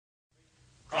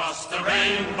Across the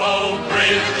rainbow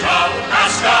bridge of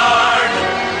Asgard,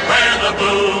 where the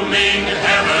booming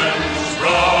heavens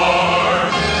roar,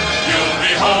 you'll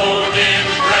behold in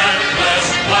breathless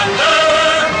wonder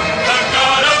the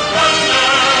god of thunder,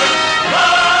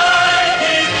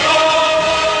 mighty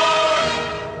Thor.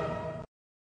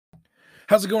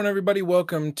 How's it going, everybody?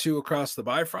 Welcome to Across the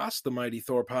Bifrost, the Mighty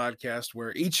Thor podcast,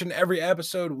 where each and every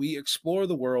episode we explore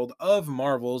the world of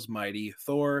Marvel's Mighty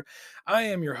Thor. I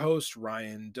am your host,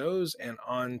 Ryan Doze, and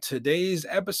on today's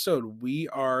episode, we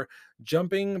are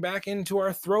jumping back into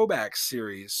our throwback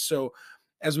series. So,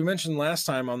 as we mentioned last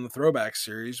time on the throwback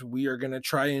series, we are going to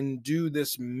try and do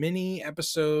this mini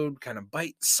episode, kind of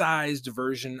bite-sized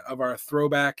version of our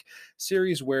throwback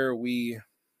series where we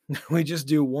just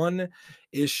do one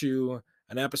issue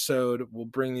an episode. We'll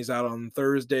bring these out on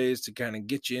Thursdays to kind of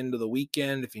get you into the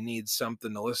weekend if you need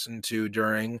something to listen to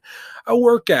during a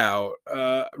workout,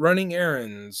 running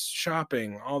errands,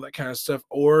 shopping, all that kind of stuff,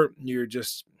 or you're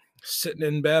just sitting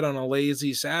in bed on a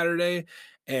lazy Saturday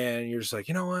and you're just like,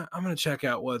 you know what, I'm going to check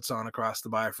out what's on Across the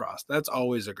Bifrost. That's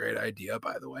always a great idea,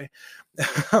 by the way.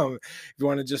 If you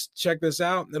want to just check this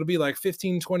out, it'll be like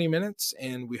 15-20 minutes,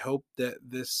 and we hope that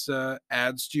this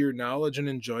adds to your knowledge and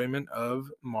enjoyment of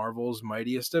Marvel's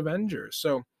Mightiest Avengers.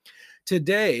 So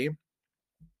today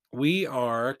we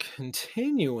are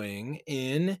continuing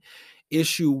in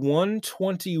issue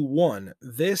 121.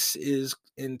 This is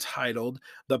entitled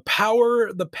The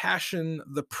Power, the Passion,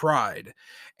 the Pride.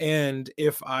 And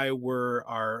if I were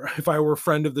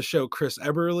friend of the show Chris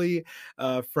Eberly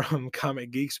from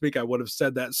Comic Geek Speak, I would have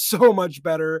said that so much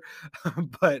better.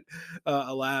 But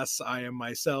alas, I am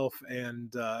myself,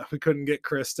 and we couldn't get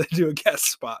Chris to do a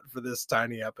guest spot for this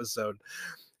tiny episode.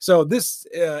 So this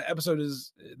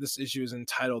issue is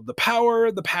entitled The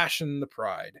Power, the Passion, the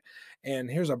Pride.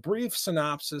 And here's a brief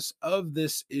synopsis of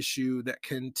this issue that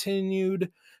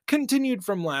continued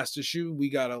from last issue. We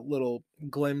got a little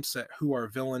glimpse at who our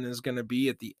villain is going to be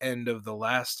at the end of the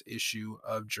last issue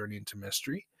of Journey into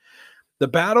Mystery. The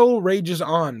battle rages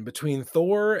on between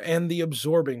Thor and the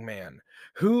Absorbing Man,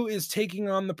 who is taking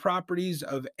on the properties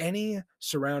of any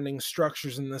surrounding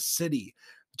structures in the city.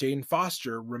 Jane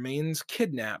Foster remains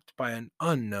kidnapped by an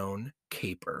unknown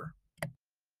caper.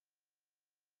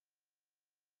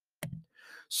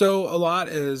 So a lot,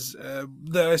 as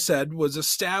that I said, was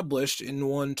established in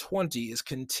 120, is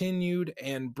continued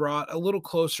and brought a little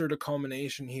closer to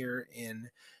culmination here in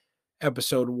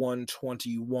episode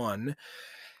 121.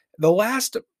 The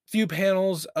last few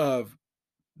panels of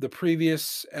the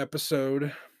previous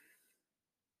episode,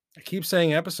 I keep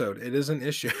saying episode, it is an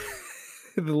issue.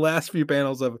 The last few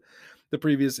panels of the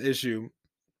previous issue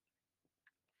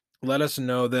let us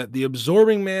know that the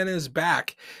Absorbing Man is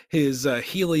back. His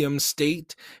helium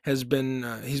state has been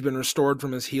he's been restored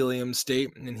from his helium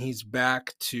state, and he's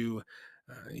back to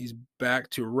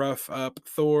rough up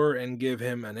Thor and give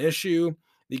him an issue.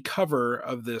 The cover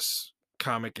of this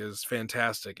comic is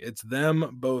fantastic. It's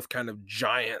them both kind of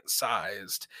giant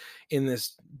sized in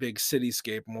this big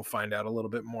cityscape, and we'll find out a little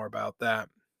bit more about that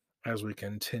as we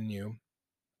continue.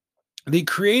 The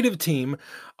creative team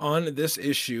on this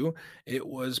issue, it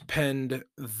was penned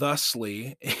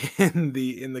thusly in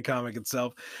the comic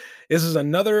itself. This is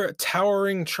another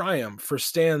towering triumph for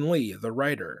Stan Lee, the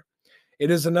writer.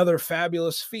 It is another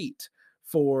fabulous feat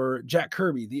for Jack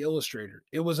Kirby, the illustrator.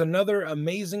 It was another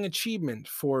amazing achievement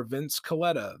for Vince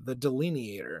Colletta, the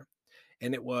delineator.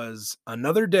 And it was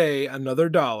another day, another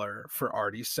dollar for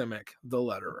Artie Simek, the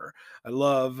letterer. I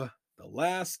love the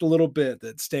last little bit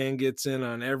that Stan gets in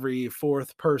on every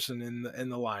fourth person in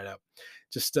the lineup.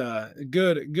 Just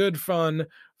good fun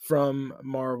from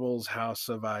Marvel's House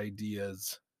of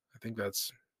Ideas. I think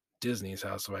that's Disney's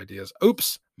House of Ideas.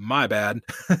 Oops, my bad.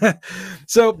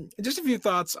 So just a few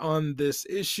thoughts on this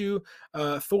issue.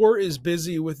 Thor is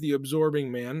busy with the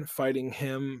Absorbing Man, fighting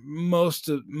him most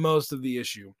of the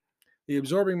issue. The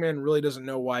Absorbing Man really doesn't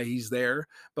know why he's there,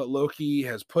 but Loki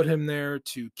has put him there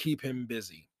to keep him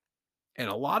busy. And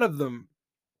a lot of the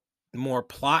more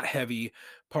plot-heavy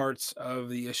parts of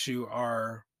the issue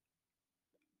are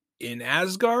in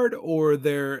Asgard, or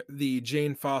they're the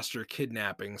Jane Foster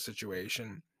kidnapping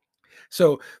situation.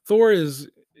 So Thor is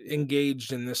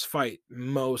engaged in this fight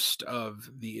most of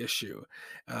the issue.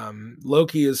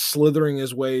 Loki is slithering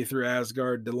his way through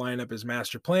Asgard to line up his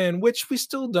master plan, which we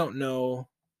still don't know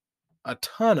a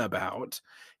ton about.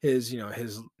 His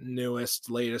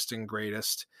newest, latest, and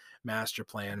greatest master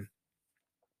plan.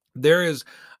 There is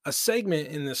a segment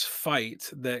in this fight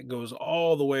that goes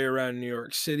all the way around New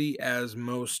York City, as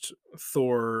most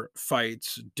Thor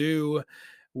fights do,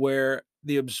 where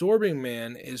the Absorbing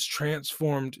Man is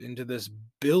transformed into this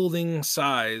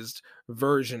building-sized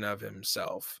version of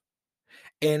himself.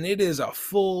 And it is a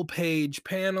full page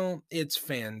panel. It's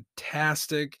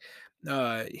fantastic.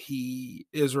 He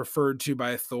is referred to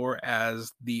by Thor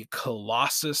as the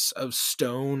Colossus of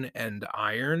Stone and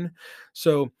Iron.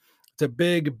 So it's a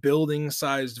big building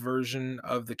sized version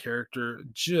of the character.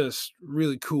 Just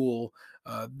really cool.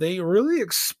 They really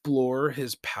explore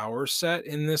his power set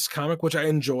in this comic, which I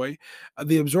enjoy.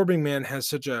 The Absorbing Man has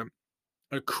such a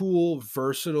cool,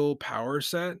 versatile power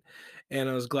set, and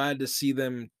I was glad to see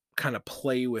them kind of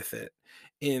play with it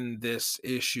in this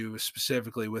issue,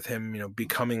 specifically with him,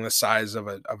 becoming the size of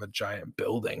a giant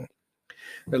building.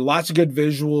 There are lots of good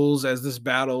visuals as this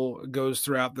battle goes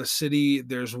throughout the city.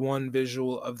 There's one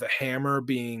visual of the hammer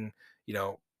being, you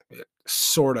know,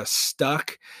 sort of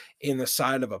stuck in the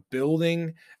side of a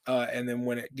building. And then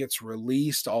when it gets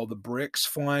released, all the bricks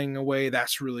flying away.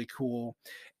 That's really cool.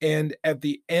 And at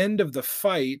the end of the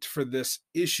fight for this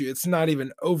issue, it's not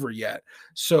even over yet.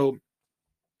 So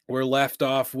we're left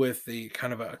off with the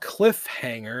kind of a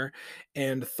cliffhanger,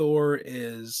 and Thor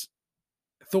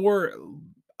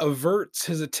averts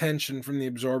his attention from the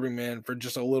Absorbing Man for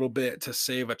just a little bit to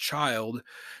save a child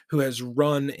who has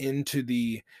run into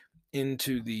the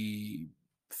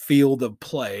field of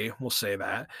play, we'll say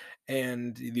that,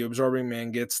 and the Absorbing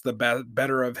Man gets the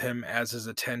better of him as his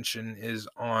attention is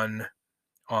on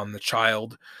the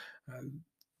child. Um,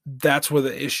 that's where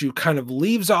the issue kind of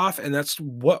leaves off, and that's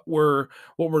what we're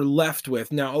left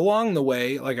with. Now, along the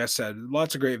way, like I said,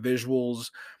 lots of great visuals.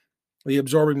 The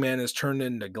Absorbing Man is turned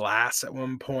into glass at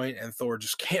one point, and Thor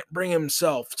just can't bring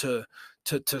himself to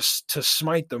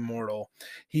smite the mortal.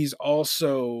 He's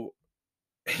also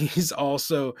he's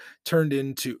also turned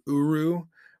into Uru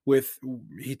with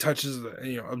he touches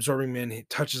the Absorbing Man, he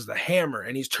touches the hammer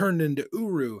and he's turned into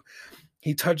Uru.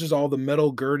 He touches all the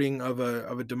metal girding of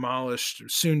a demolished,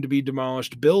 soon to be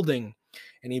demolished building,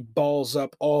 and he balls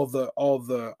up all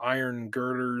the iron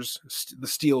girders, the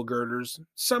steel girders,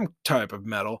 some type of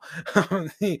metal.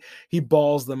 he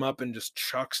balls them up and just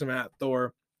chucks them at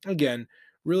Thor. Again,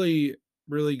 really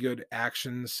really good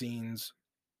action scenes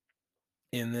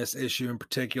in this issue in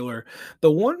particular.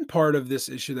 The one part of this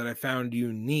issue that I found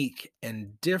unique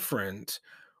and different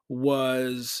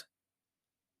was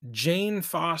Jane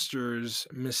Foster's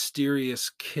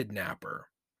mysterious kidnapper.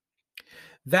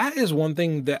 That is one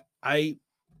thing that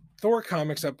Thor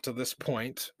comics up to this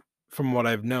point, from what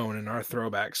I've known in our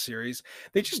throwback series,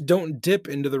 they just don't dip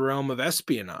into the realm of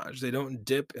espionage. They don't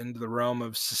dip into the realm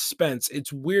of suspense.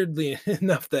 It's weirdly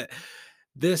enough that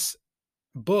this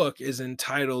book is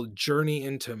entitled Journey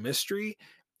into Mystery,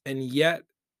 and yet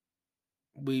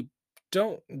we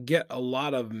don't get a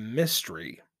lot of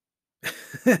mystery.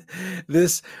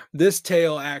 this this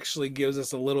tale actually gives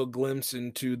us a little glimpse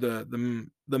into the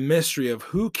mystery of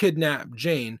who kidnapped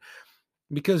Jane,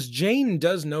 because Jane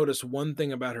does notice one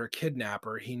thing about her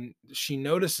kidnapper. She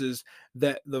notices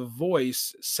that the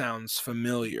voice sounds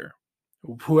familiar.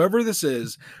 Whoever this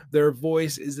is, their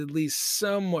voice is at least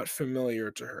somewhat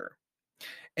familiar to her.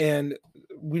 And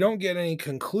we don't get any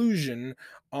conclusion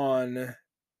on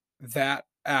that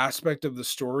aspect of the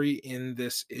story in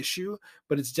this issue,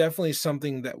 but it's definitely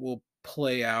something that will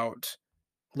play out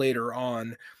later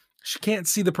on. She can't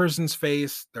see the person's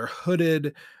face, they're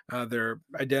hooded, their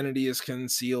identity is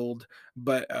concealed,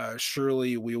 but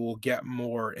surely we will get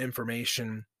more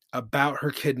information about her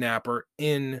kidnapper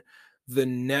in the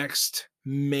next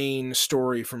main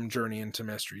story from Journey into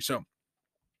Mystery. So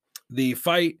the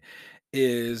fight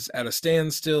is at a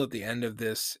standstill at the end of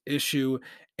this issue,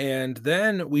 and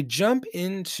then we jump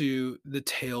into the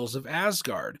Tales of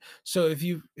Asgard. So if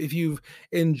you've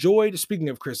enjoyed, speaking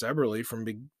of Chris Eberly from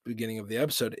beginning of the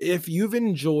episode, if you've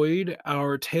enjoyed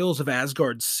our Tales of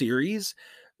Asgard series,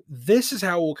 this is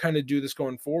how we'll kind of do this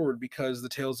going forward, because the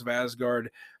Tales of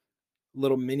Asgard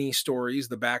little mini stories,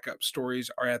 the backup stories,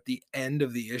 are at the end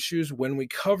of the issues. When we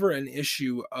cover an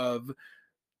issue of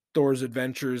Thor's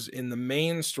adventures in the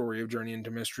main story of Journey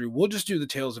into Mystery, we'll just do the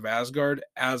Tales of Asgard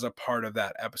as a part of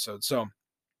that episode. So,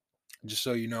 just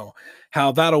so you know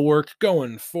how that'll work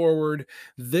going forward,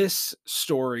 this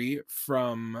story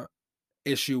from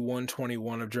issue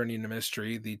 121 of Journey into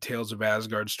Mystery, the Tales of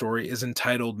Asgard story, is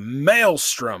entitled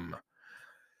Maelstrom.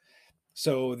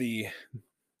 So the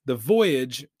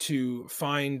voyage to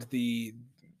find the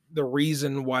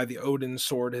reason why the Odin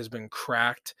sword has been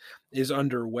cracked is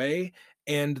underway,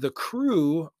 and the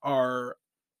crew are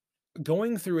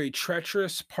going through a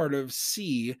treacherous part of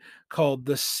sea called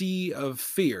the Sea of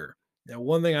Fear. Now,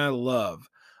 one thing I love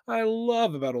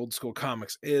about old school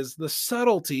comics is the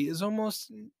subtlety is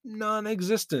almost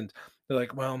non-existent. They're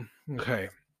like, well, okay,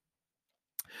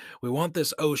 we want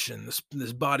this ocean,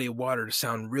 this body of water to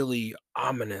sound really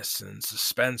ominous and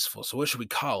suspenseful. So what should we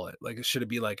call it? Like, should it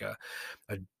be like a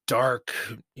dark,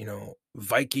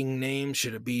 Viking name?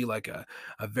 Should it be like a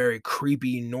very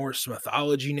creepy Norse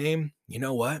mythology name? You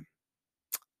know what?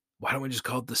 Why don't we just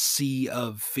call it the Sea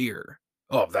of Fear?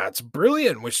 Oh, that's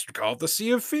brilliant. We should call it the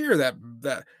Sea of Fear.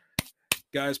 That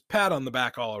guys, pat on the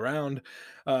back all around.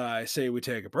 I say we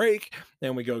take a break,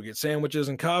 and we go get sandwiches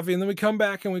and coffee, and then we come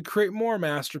back and we create more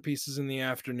masterpieces in the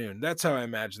afternoon. That's how I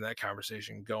imagine that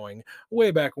conversation going way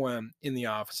back when in the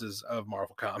offices of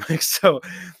Marvel Comics. So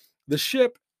the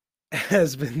ship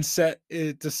has been set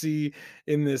to sea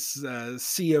in this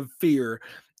sea of fear,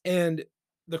 and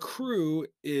the crew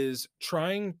is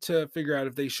trying to figure out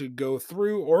if they should go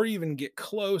through or even get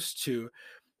close to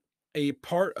a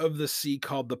part of the sea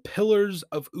called the Pillars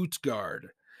of Utgard.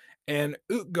 And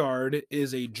Utgard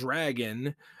is a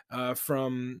dragon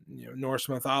from Norse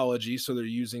mythology, so they're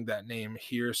using that name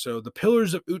here. So the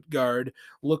Pillars of Utgard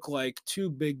look like two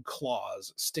big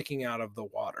claws sticking out of the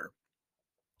water.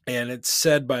 And it's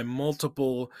said by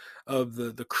multiple of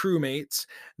the crewmates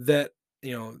that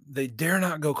they dare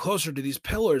not go closer to these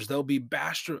pillars. They'll be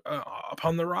bashed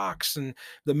upon the rocks, and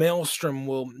the maelstrom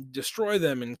will destroy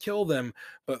them and kill them.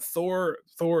 But Thor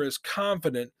is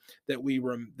confident that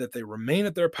that they remain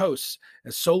at their posts,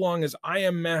 and so long as I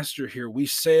am master here, we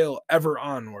sail ever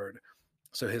onward.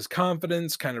 So his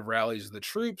confidence kind of rallies the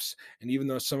troops, and even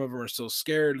though some of them are still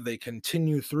scared, they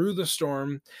continue through the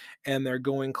storm, and they're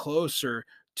going closer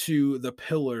to the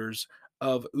pillars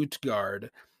of Utgard.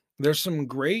 There's some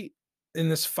great in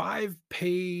this 4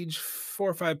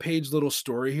 or 5 page little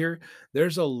story here.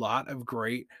 There's a lot of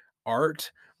great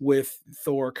art with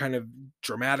Thor kind of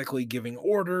dramatically giving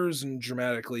orders and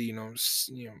dramatically,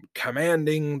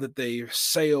 commanding that they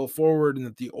sail forward and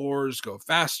that the oars go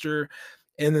faster.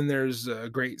 And then there's a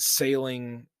great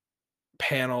sailing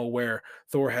panel where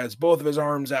Thor has both of his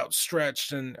arms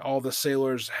outstretched, and all the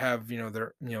sailors have,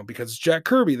 their, because it's Jack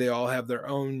Kirby, they all have their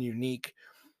own unique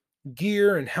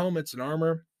gear and helmets and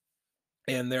armor,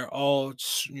 and they're all,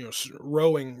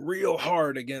 rowing real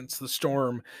hard against the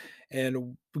storm.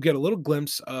 And we get a little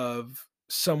glimpse of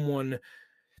someone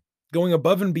going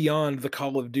above and beyond the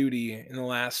Call of Duty in the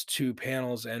last two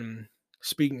panels. And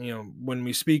speaking, when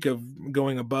we speak of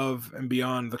going above and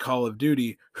beyond the Call of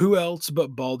Duty, who else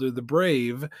but Balder the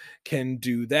Brave can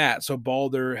do that? So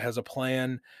Balder has a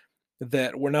plan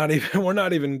that we're not even we're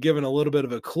not even given a little bit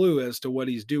of a clue as to what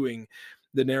he's doing.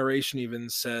 The narration even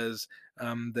says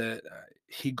that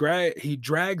he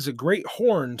drags a great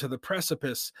horn to the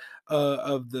precipice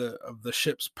of the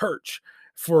ship's perch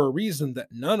for a reason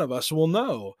that none of us will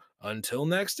know until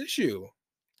next issue.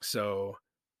 So,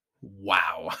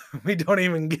 wow, we don't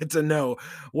even get to know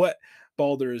what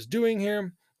Balder is doing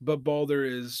here, but Balder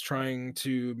is trying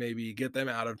to maybe get them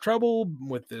out of trouble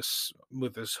with this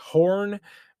horn.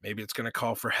 Maybe it's going to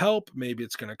call for help. Maybe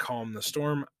it's going to calm the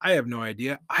storm. I have no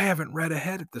idea. I haven't read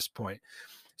ahead at this point.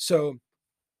 So,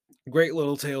 great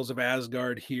little Tales of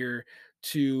Asgard here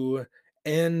to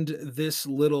end this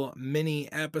little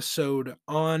mini episode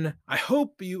on. I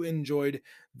hope you enjoyed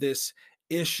this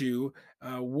issue.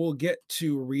 We'll get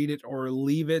to read it or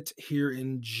leave it here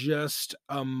in just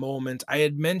a moment. I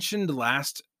had mentioned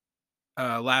last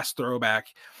throwback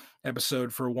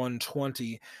episode for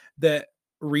 120 that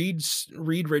Reed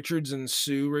Richards and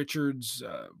Sue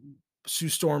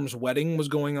Storm's wedding was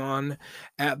going on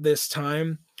at this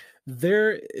time.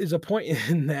 There is a point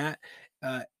in that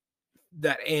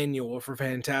annual for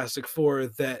Fantastic Four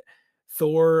that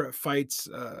Thor fights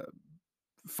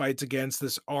against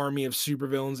this army of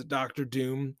supervillains that Doctor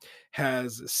Doom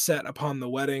has set upon the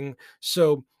wedding.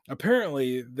 So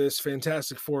apparently, this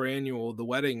Fantastic Four annual, the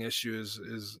wedding issue,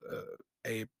 is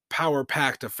a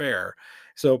power-packed affair.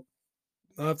 So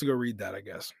I'll have to go read that, I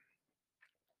guess.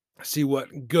 See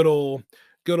what good old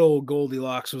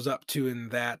Goldilocks was up to in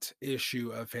that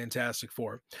issue of Fantastic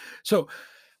Four. So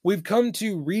we've come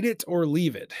to Read It or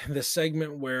Leave It, the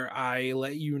segment where I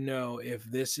let you know if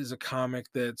this is a comic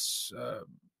that's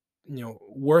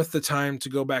worth the time to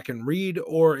go back and read,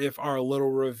 or if our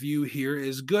little review here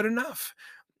is good enough.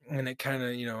 And it kind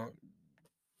of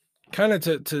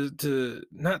to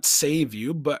not save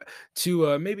you, but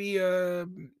to maybe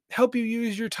help you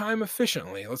use your time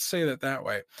efficiently. Let's say that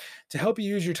way. To help you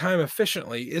use your time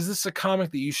efficiently, is this a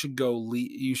comic that you should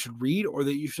you should read, or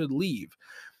that you should leave?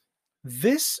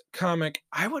 This comic,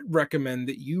 I would recommend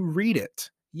that you read it.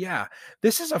 Yeah,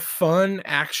 this is a fun,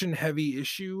 action-heavy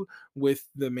issue with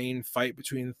the main fight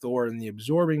between Thor and the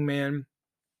Absorbing Man.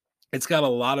 It's got a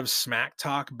lot of smack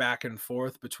talk back and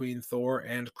forth between Thor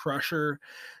and Crusher.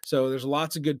 So there's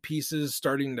lots of good pieces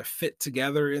starting to fit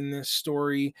together in this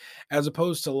story, as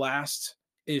opposed to last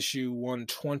issue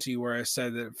 120, where I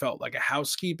said that it felt like a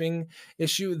housekeeping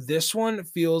issue. This one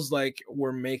feels like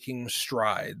we're making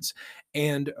strides.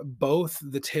 And both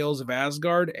the Tales of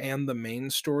Asgard and the main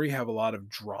story have a lot of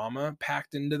drama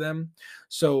packed into them.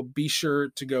 So be sure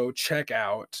to go check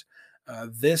out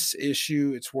this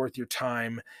issue. It's worth your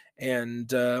time.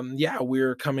 And yeah,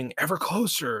 we're coming ever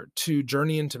closer to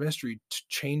Journey into Mystery,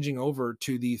 changing over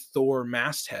to the Thor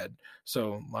masthead.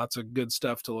 So lots of good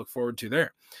stuff to look forward to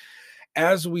there.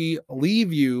 As we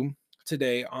leave you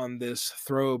today on this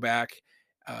throwback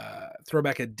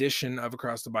edition of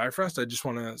Across the Bifrost, I just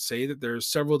want to say that there's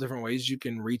several different ways you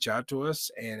can reach out to us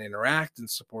and interact and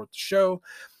support the show.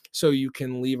 So you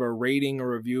can leave a rating, a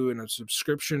review, and a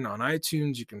subscription on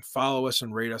iTunes. You can follow us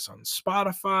and rate us on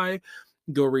Spotify.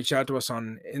 Go reach out to us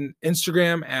on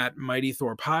Instagram at Mighty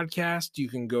Thor Podcast. You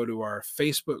can go to our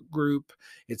Facebook group.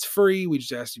 It's free. We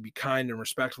just ask you to be kind and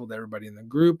respectful to everybody in the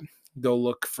group. Go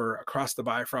look for Across the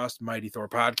Bifrost Mighty Thor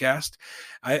Podcast.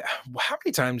 How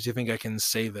many times do you think I can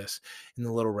say this in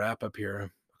the little wrap up here?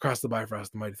 Across the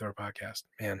Bifrost, the Mighty Thor Podcast.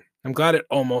 Man, I'm glad it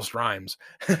almost rhymes.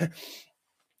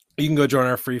 You can go join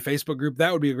our free Facebook group.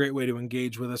 That would be a great way to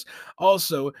engage with us.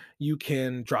 Also, you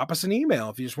can drop us an email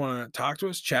if you just want to talk to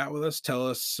us, chat with us, tell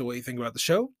us what you think about the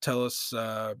show, tell us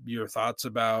your thoughts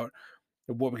about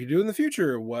what we could do in the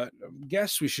future, what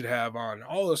guests we should have on,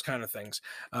 all those kind of things.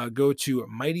 Go to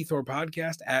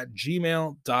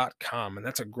mightythorpodcast@gmail.com. And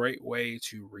that's a great way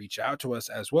to reach out to us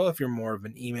as well if you're more of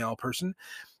an email person.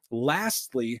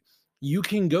 Lastly, you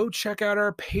can go check out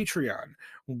our Patreon.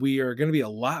 We are going to be a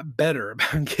lot better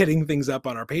about getting things up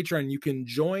on our Patreon. You can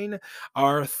join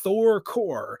our Thor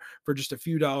Core for just a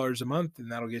few dollars a month, and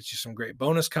that'll get you some great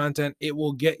bonus content. It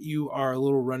will get you our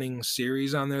little running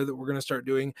series on there that we're going to start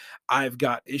doing. I've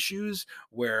Got Issues,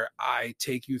 where I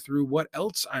take you through what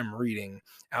else I'm reading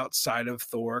outside of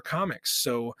Thor comics.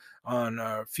 So on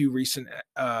a few recent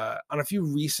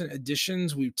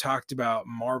editions, we've talked about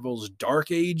Marvel's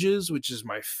Dark Ages, which is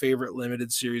my favorite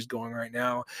limited series going right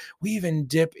now. We even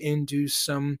dip into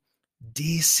some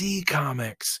DC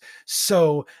comics.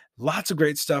 So lots of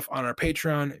great stuff on our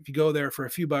Patreon. If you go there for a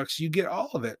few bucks, you get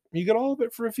all of it. You get all of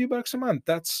it for a few bucks a month.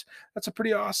 That's a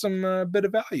pretty awesome bit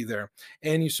of value there.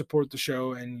 And you support the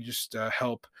show, and you just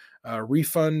help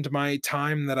refund my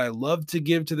time that I love to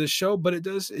give to this show. But it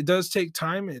does take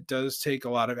time. It does take a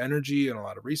lot of energy and a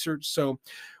lot of research. So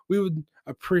we would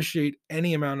appreciate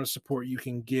any amount of support you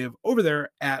can give over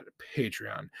there at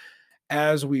Patreon.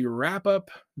 As we wrap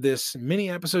up this mini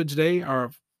episode today,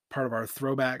 our part of our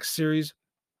throwback series,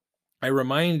 I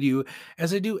remind you,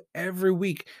 as I do every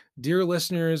week, dear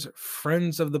listeners,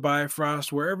 friends of the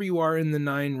Bifrost, wherever you are in the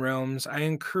 9 realms, I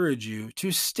encourage you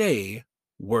to stay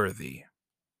worthy.